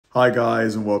Hi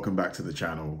guys and welcome back to the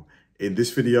channel. In this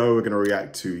video we're going to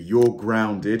react to You're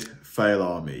Grounded, Fail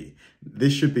Army.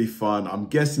 This should be fun. I'm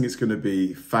guessing it's going to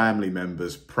be family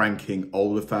members pranking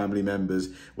older family members,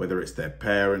 whether it's their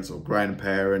parents or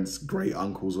grandparents, great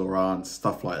uncles or aunts,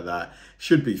 stuff like that.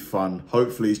 Should be fun.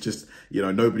 Hopefully it's just, you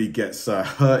know, nobody gets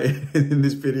hurt in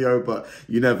this video, but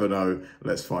you never know.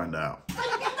 Let's find out.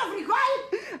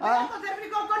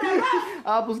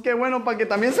 Pues qué bueno, para que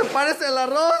también se parece el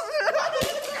arroz.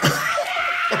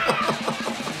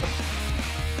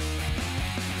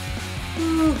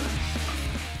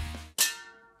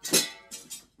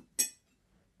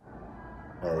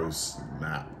 Oh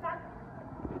snap.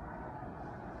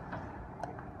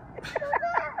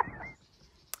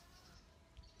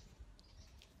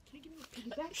 Can you give me a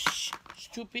piggyback? Shh,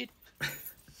 stupid.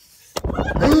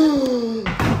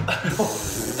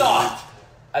 Stop!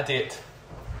 I did.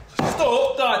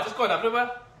 Stop! Dad, just go on,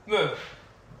 everywhere. Move.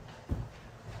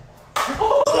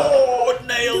 Oh,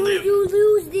 nailed him. You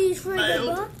lose these for the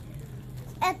book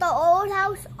at the old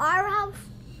house, our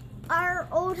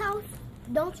old house,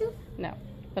 don't you? No.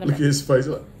 Look at his face.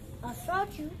 Like... I saw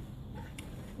you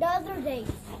the other day.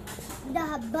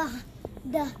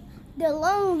 The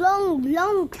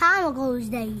long time ago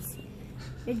days.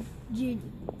 You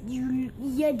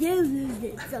do lose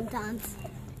it sometimes.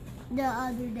 The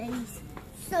other days.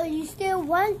 So you still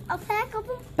want a pack of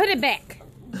them? Put it back.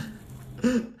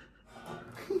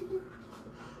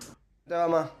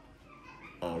 Mama.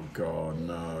 Oh God,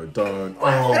 no, don't.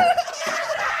 Oh.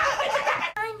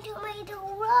 Trying to make the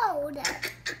road.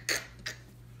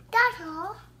 That's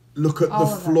all. Look at the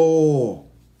floor.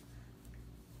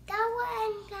 That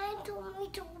one trying to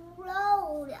make the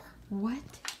road.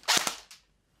 What?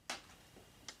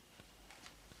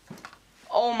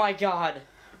 Oh my God.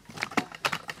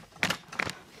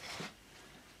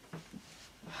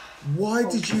 Why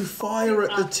did you fire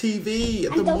at the TV,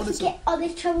 at the Don't monitor? forget all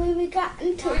the trouble we got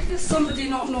into. Why does somebody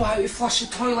not know how to flush a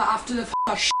toilet after the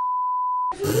shit?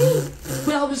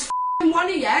 Well, it was one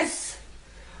of yes.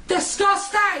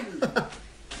 Disgusting!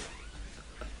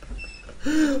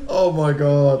 Oh my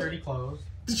God. Dirty clothes.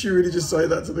 Did you really just say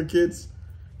that to the kids?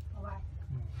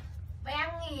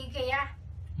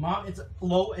 Mom, it's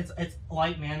low, it's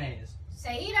light mayonnaise.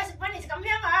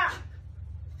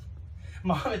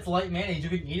 Mom, it's light mayonnaise. You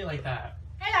can eat it like that.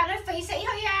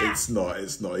 It's not.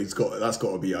 That's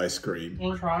got to be ice cream. You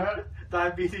wanna try it?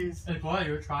 Diabetes. Like what?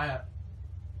 You would try it.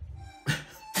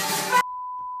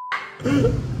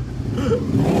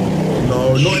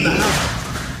 No, not in the house.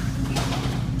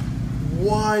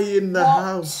 Why in the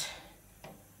house?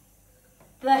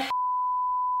 The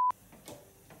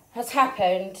has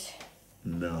happened.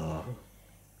 No.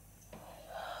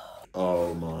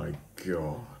 Oh my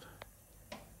God.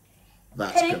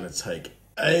 That's gonna take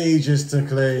ages to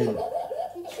clean.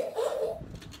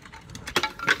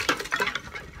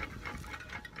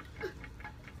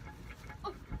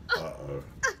 Uh-oh.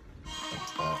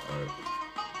 Uh-oh.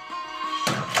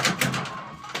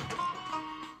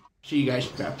 See you guys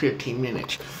in about 15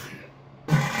 minutes.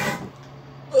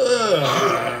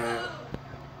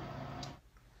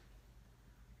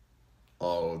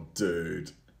 Oh,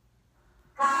 dude.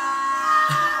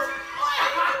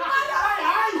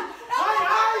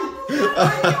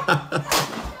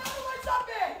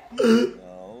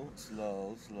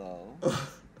 Slow.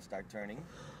 Start turning.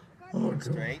 Oh,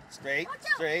 God. Straight.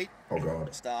 Oh,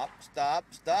 God. Stop.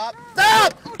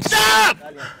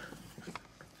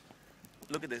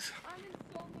 Look at this.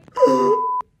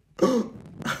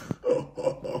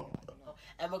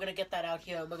 And we're gonna get that out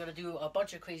here, and we're gonna do a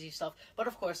bunch of crazy stuff. But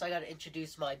of course, I gotta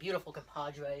introduce my beautiful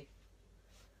compadre.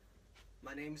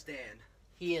 My name's Dan.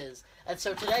 He is. And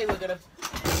so today we're gonna...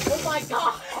 Oh my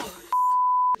God!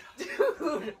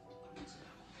 Dude!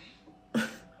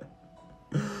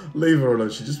 Leave her alone.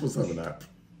 She just wants to have a nap.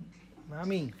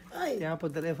 Mami, te llama por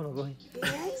teléfono, coge.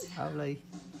 Habla ahí.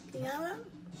 ¿Quién habla?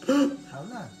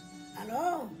 Habla.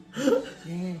 ¿Aló?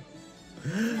 ¿Quién es?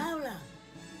 ¿Quién habla?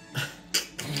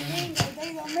 Venga,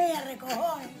 tengo media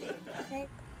recojones.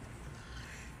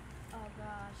 Oh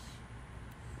gosh.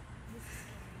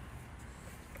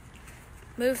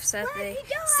 Move, Sethe.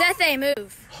 Sethe,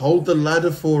 move. Hold the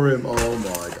ladder for him. Oh,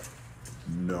 my God.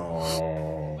 No.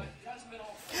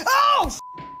 Oh!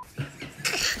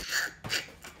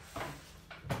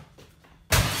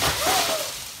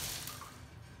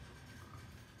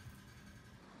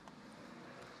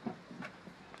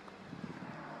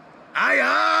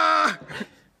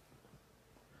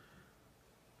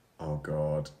 Oh,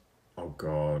 God. Oh,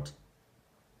 God.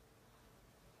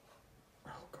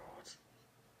 Oh, God.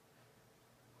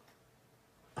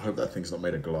 I hope that thing's not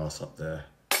made of glass up there.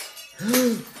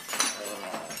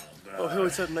 Oh, hey,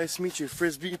 what's up? Nice to meet you.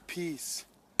 Frisbee, peace.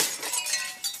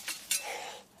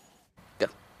 Go.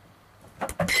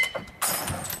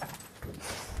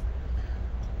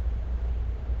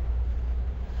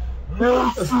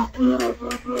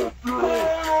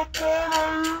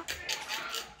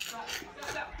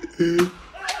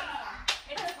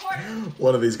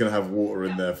 One of these gonna have water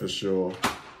in there for sure.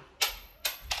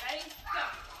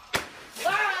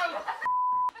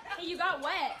 You got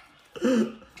wet.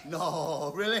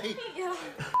 No, really? Yeah.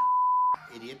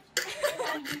 Idiot.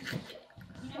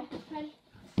 Ready?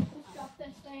 Let's drop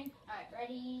this thing. Alright,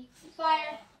 ready?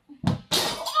 Fire.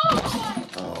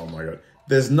 Oh my god.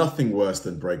 There's nothing worse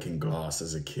than breaking glass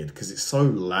as a kid because it's so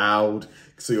loud.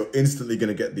 So you're instantly going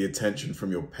to get the attention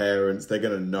from your parents. They're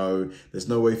going to know. There's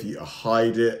no way for you to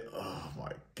hide it. Oh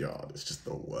my god. It's just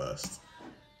the worst.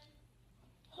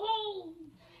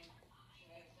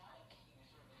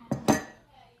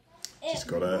 Just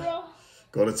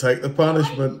gotta take the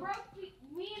punishment.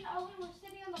 Me and Owen were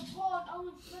sitting on the pole and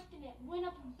Owen slipped and it went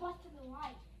up and busted the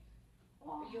light.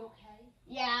 Oh. Are you okay?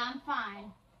 Yeah, I'm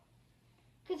fine.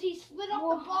 Because he slid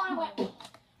off the pole and went...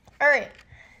 Alright,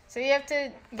 so you have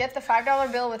to get the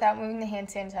 $5 bill without moving the hand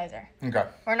sanitizer. Okay.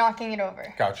 Or knocking it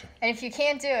over. Gotcha. And if you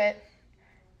can't do it,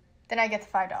 then I get the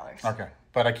 $5. Okay,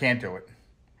 but I can't do it.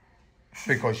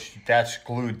 Because that's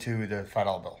glued to the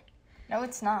 $5 bill. No,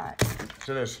 it's not. Yes,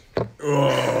 it is.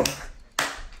 Oh.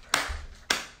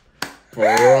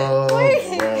 Bro.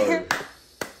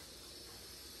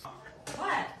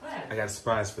 What? I got a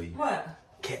surprise for you. What?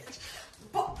 Catch.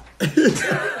 There's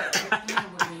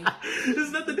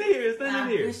nothing in here. There's nothing in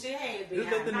here. There's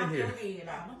nothing in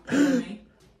here.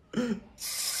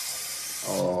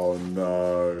 Oh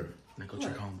no. Now go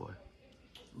check homeboy.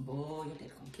 Boy, your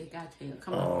dad's gonna kick out here.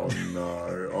 Come Oh on.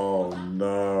 no. Oh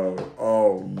no.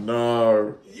 Oh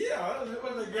no. Yeah,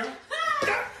 what's that, girl?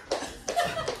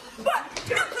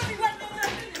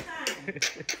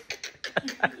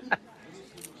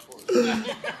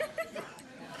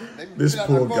 This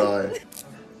poor guy.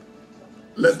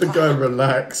 Let the guy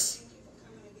relax.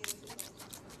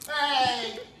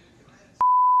 Hey!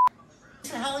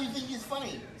 How do you think he's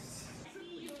funny?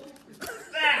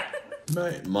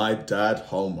 Mate, my dad,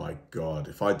 oh my god.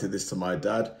 If I did this to my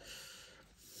dad.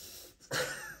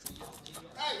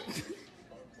 Hey!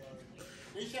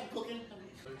 You see I'm cooking?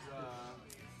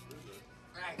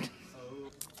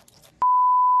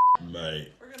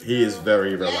 Mate, he is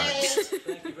very relaxed.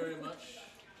 Thank you very much.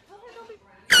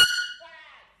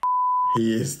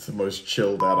 He is the most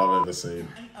chill dad I've ever seen.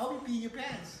 I'll be peeing your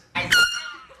pants.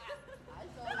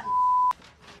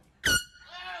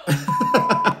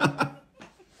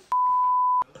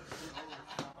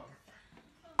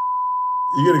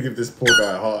 You're gonna give this poor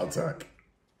guy a heart attack.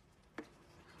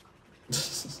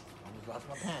 Lost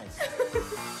my pants.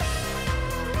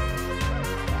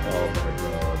 Oh my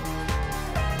god.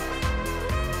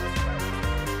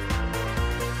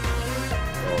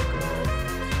 Oh god.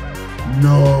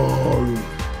 No!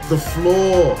 The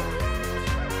floor!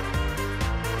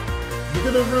 You're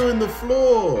gonna ruin the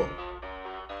floor!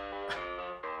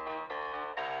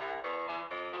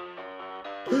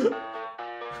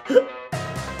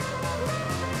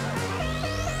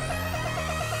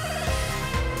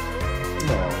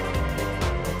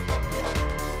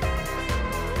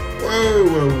 Whoa,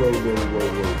 whoa, whoa, whoa, whoa,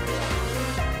 whoa.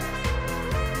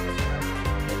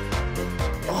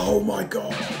 Oh my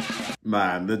god.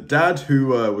 Man, the dad who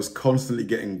was constantly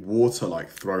getting water like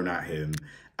thrown at him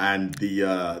and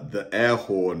the air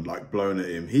horn like blown at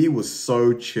him, he was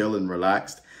so chill and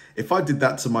relaxed. If I did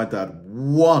that to my dad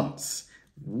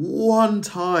one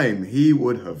time, he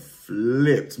would have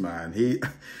flipped, man.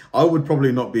 I would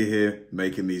probably not be here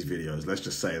making these videos. Let's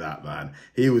just say that, man.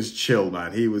 He was chill,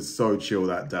 man. He was so chill,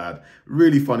 that dad.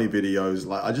 Really funny videos.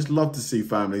 Like, I just love to see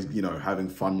families, you know, having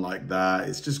fun like that.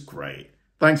 It's just great.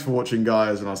 Thanks for watching,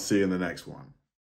 guys, and I'll see you in the next one.